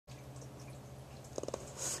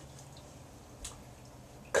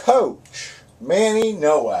Coach Manny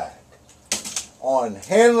Nowak on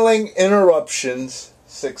handling interruptions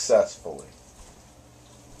successfully.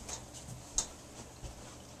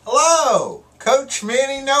 Hello, Coach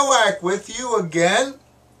Manny Nowak with you again.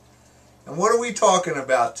 And what are we talking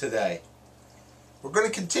about today? We're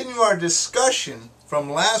going to continue our discussion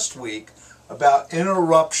from last week about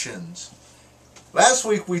interruptions. Last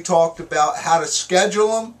week we talked about how to schedule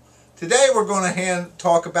them. Today we're going to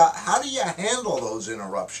talk about how do you handle those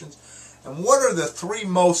interruptions and what are the three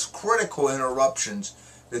most critical interruptions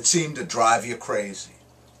that seem to drive you crazy.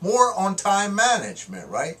 More on time management,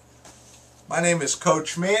 right? My name is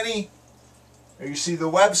Coach Manny. There you see the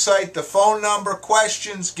website, the phone number,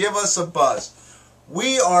 questions, give us a buzz.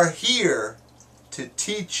 We are here to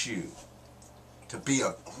teach you to be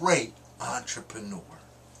a great entrepreneur.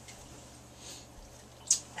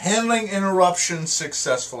 Handling interruptions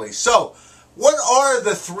successfully. So, what are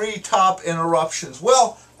the three top interruptions?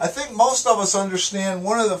 Well, I think most of us understand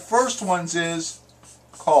one of the first ones is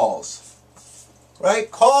calls. Right?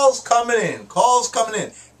 Calls coming in. Calls coming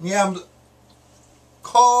in. Yeah,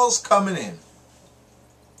 calls coming in.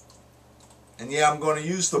 And yeah, I'm going to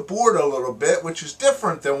use the board a little bit, which is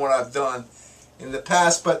different than what I've done in the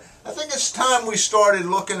past. But I think it's time we started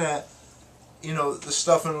looking at, the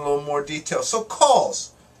stuff in a little more detail. So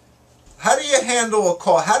calls. How do you handle a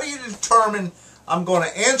call? How do you determine I'm going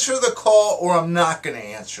to answer the call or I'm not going to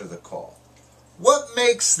answer the call? What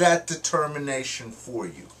makes that determination for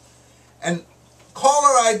you? And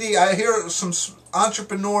caller ID, I hear some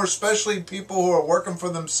entrepreneurs, especially people who are working for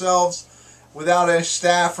themselves without a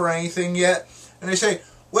staff or anything yet, and they say,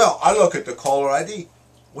 well, I look at the caller ID.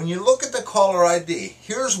 When you look at the caller ID,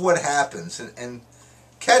 here's what happens, and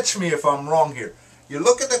catch me if I'm wrong here. You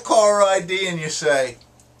look at the caller ID and you say,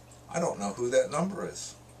 I don't know who that number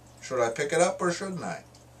is. Should I pick it up or shouldn't I?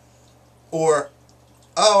 Or,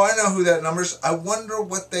 oh, I know who that number is. I wonder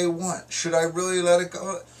what they want. Should I really let it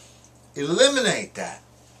go? Eliminate that.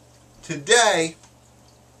 Today,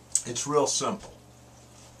 it's real simple.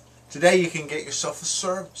 Today you can get yourself a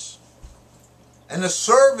service. And the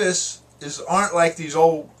service aren't like these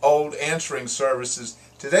old answering services.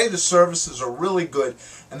 Today the services are really good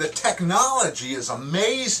and the technology is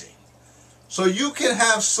amazing. So you can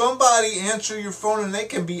have somebody answer your phone and they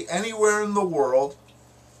can be anywhere in the world.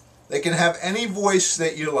 They can have any voice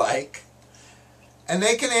that you like. And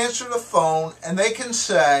they can answer the phone and they can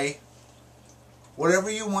say whatever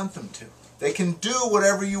you want them to. They can do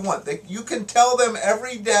whatever you want. You can tell them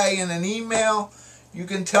every day in an email. You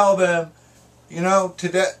can tell them,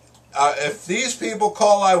 today, if these people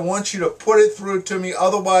call, I want you to put it through to me.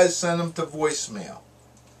 Otherwise, send them to voicemail.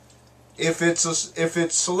 If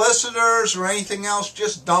it's solicitors or anything else,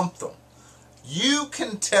 just dump them. You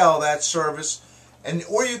can tell that service,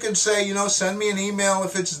 or you can say, send me an email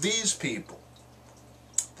if it's these people.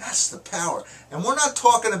 That's the power. And we're not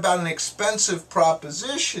talking about an expensive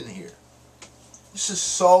proposition here. This is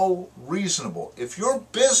so reasonable. If your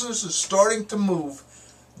business is starting to move,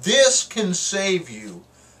 this can save you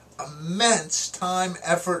immense time,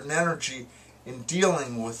 effort, and energy in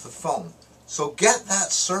dealing with the phone. So get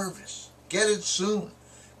that service. Get it soon,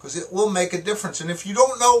 because it will make a difference. And if you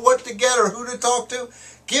don't know what to get or who to talk to,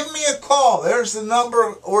 give me a call. There's the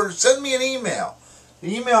number, or send me an email.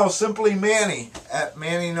 The email is simply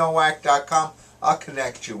Manny@mannynowak.com. I'll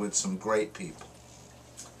connect you with some great people.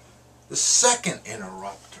 The second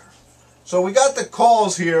interrupter. So we got the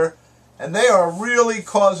calls here, and they are really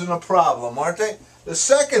causing a problem, aren't they? The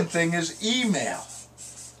second thing is email.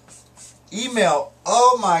 Email,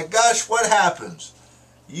 oh my gosh, what happens?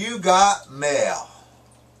 You got mail.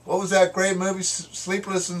 What was that great movie,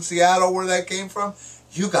 Sleepless in Seattle, where that came from?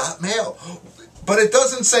 You got mail. But it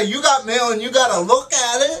doesn't say you got mail and you got to look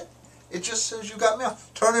at it. It just says you got mail.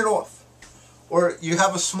 Turn it off. Or you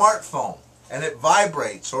have a smartphone and it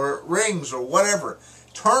vibrates or it rings or whatever.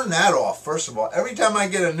 Turn that off, first of all. Every time I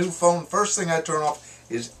get a new phone, first thing I turn off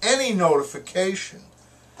is any notification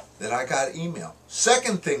that I got email.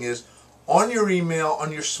 Second thing is, on your email,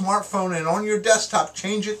 on your smartphone, and on your desktop,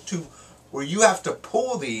 change it to where you have to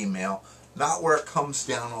pull the email, not where it comes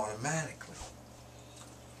down automatically.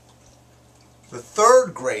 The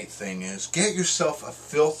third great thing is get yourself a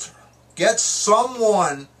filter. Get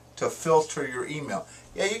someone to filter your email.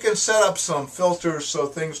 Yeah, you can set up some filters so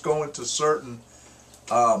things go into certain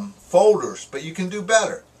folders, but you can do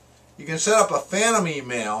better. You can set up a phantom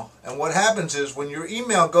email, and what happens is when your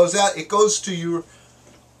email goes out, it goes to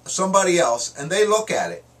somebody else, and they look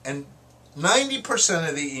at it. And 90%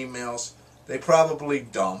 of the emails, they probably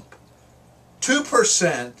dump.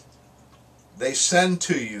 2% they send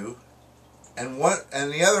to you, and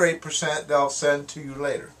the other 8% they'll send to you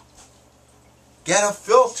later. Get a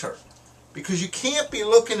filter, because you can't be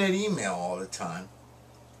looking at email all the time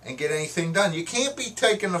and get anything done. You can't be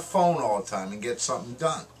taking the phone all the time and get something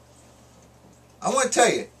done. I want to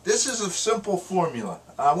tell you, this is a simple formula.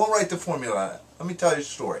 I won't write the formula. Let me tell you a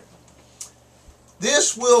story.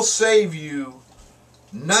 This will save you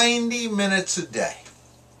 90 minutes a day.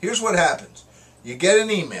 Here's what happens. You get an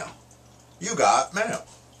email. You got mail.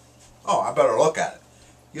 Oh, I better look at it.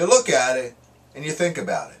 You look at it and you think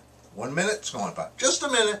about it. 1 minute's going by. Just a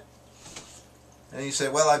minute. And you say,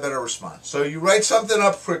 well, I better respond. So you write something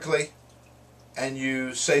up quickly and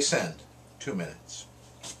you say send. 2 minutes.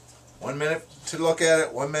 1 minute to look at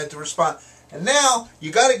it, 1 minute to respond. And now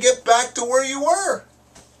you got to get back to where you were.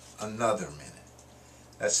 Another minute.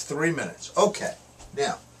 That's 3 minutes. Okay.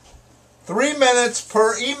 Now, 3 minutes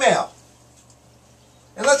per email.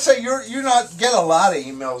 And let's say you're not get a lot of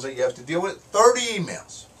emails that you have to deal with. 30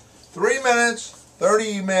 emails. 3 minutes,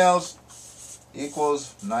 30 emails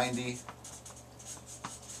equals 90 minutes.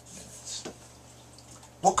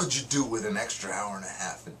 What could you do with an extra hour and a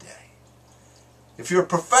half a day? If you're a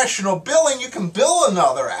professional billing, you can bill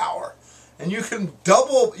another hour. And you can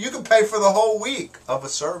pay for the whole week of a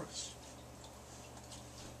service.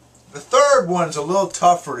 The third one's a little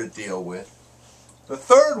tougher to deal with. The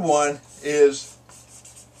third one is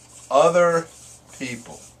other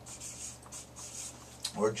people.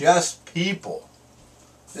 Or just people.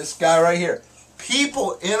 This guy right here.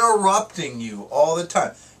 People interrupting you all the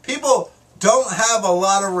time. People don't have a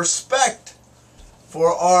lot of respect for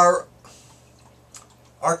our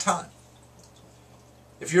time.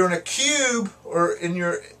 If you're in a cube or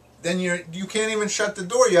then you can't even shut the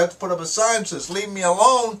door. You have to put up a sign that says, leave me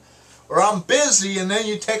alone, or I'm busy, and then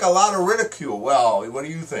you take a lot of ridicule. Well, what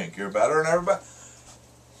do you think? You're better than everybody?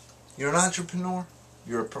 You're an entrepreneur.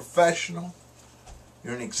 You're a professional.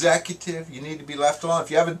 You're an executive. You need to be left alone.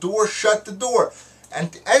 If you have a door, shut the door.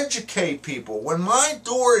 And educate people. When my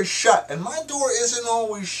door is shut, and my door isn't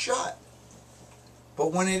always shut,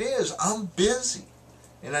 but when it is, I'm busy.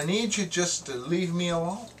 And I need you just to leave me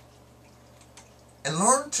alone. And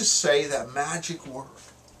learn to say that magic word.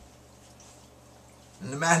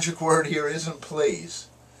 And the magic word here isn't please.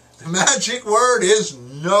 The magic word is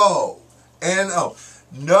no. N-O.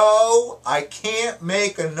 No, I can't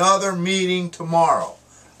make another meeting tomorrow.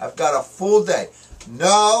 I've got a full day.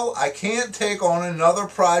 No, I can't take on another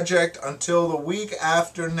project until the week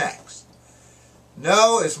after next.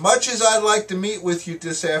 No, as much as I'd like to meet with you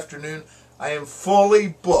this afternoon, I am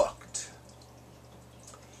fully booked.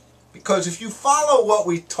 Because if you follow what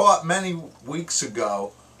we taught many weeks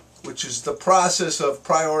ago, which is the process of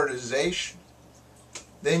prioritization,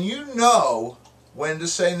 then you know when to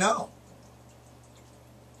say no.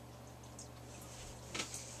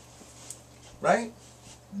 Right?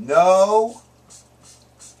 Know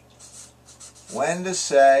when to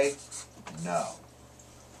say no.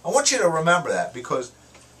 I want you to remember that, because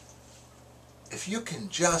if you can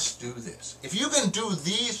just do this, if you can do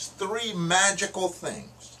these 3 magical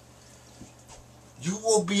things, you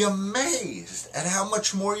will be amazed at how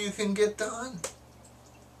much more you can get done.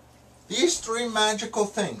 These 3 magical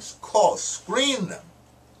things, call, screen them.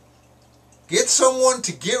 Get someone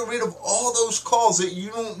to get rid of all those calls that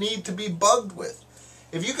you don't need to be bugged with.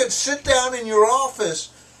 If you could sit down in your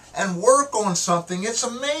office and work on something, it's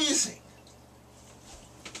amazing.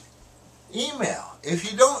 Email.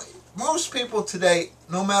 If you don't, most people today,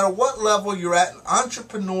 no matter what level you're at,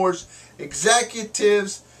 entrepreneurs,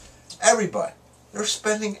 executives, everybody, they're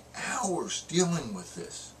spending hours dealing with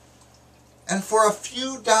this. And for a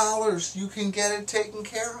few dollars, you can get it taken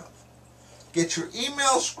care of. Get your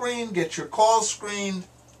email screened, get your call screened,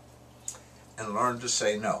 and learn to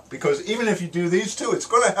say no. Because even if you do these 2, it's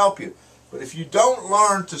going to help you. But if you don't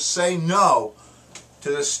learn to say no to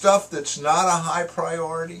the stuff that's not a high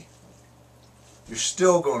priority, you're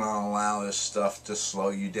still going to allow this stuff to slow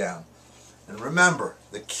you down. And remember,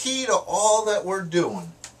 the key to all that we're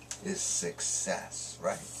doing is success,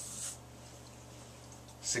 right?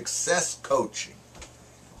 Success coaching.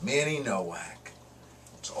 Manny Nowak.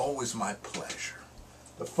 It's always my pleasure.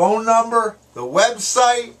 The phone number, the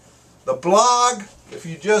website, the blog. If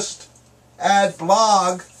you just add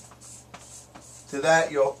blog to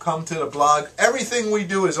that, you'll come to the blog. Everything we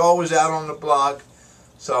do is always out on the blog.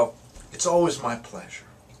 So it's always my pleasure.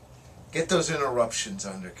 Get those interruptions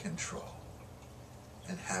under control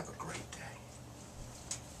and have a great day.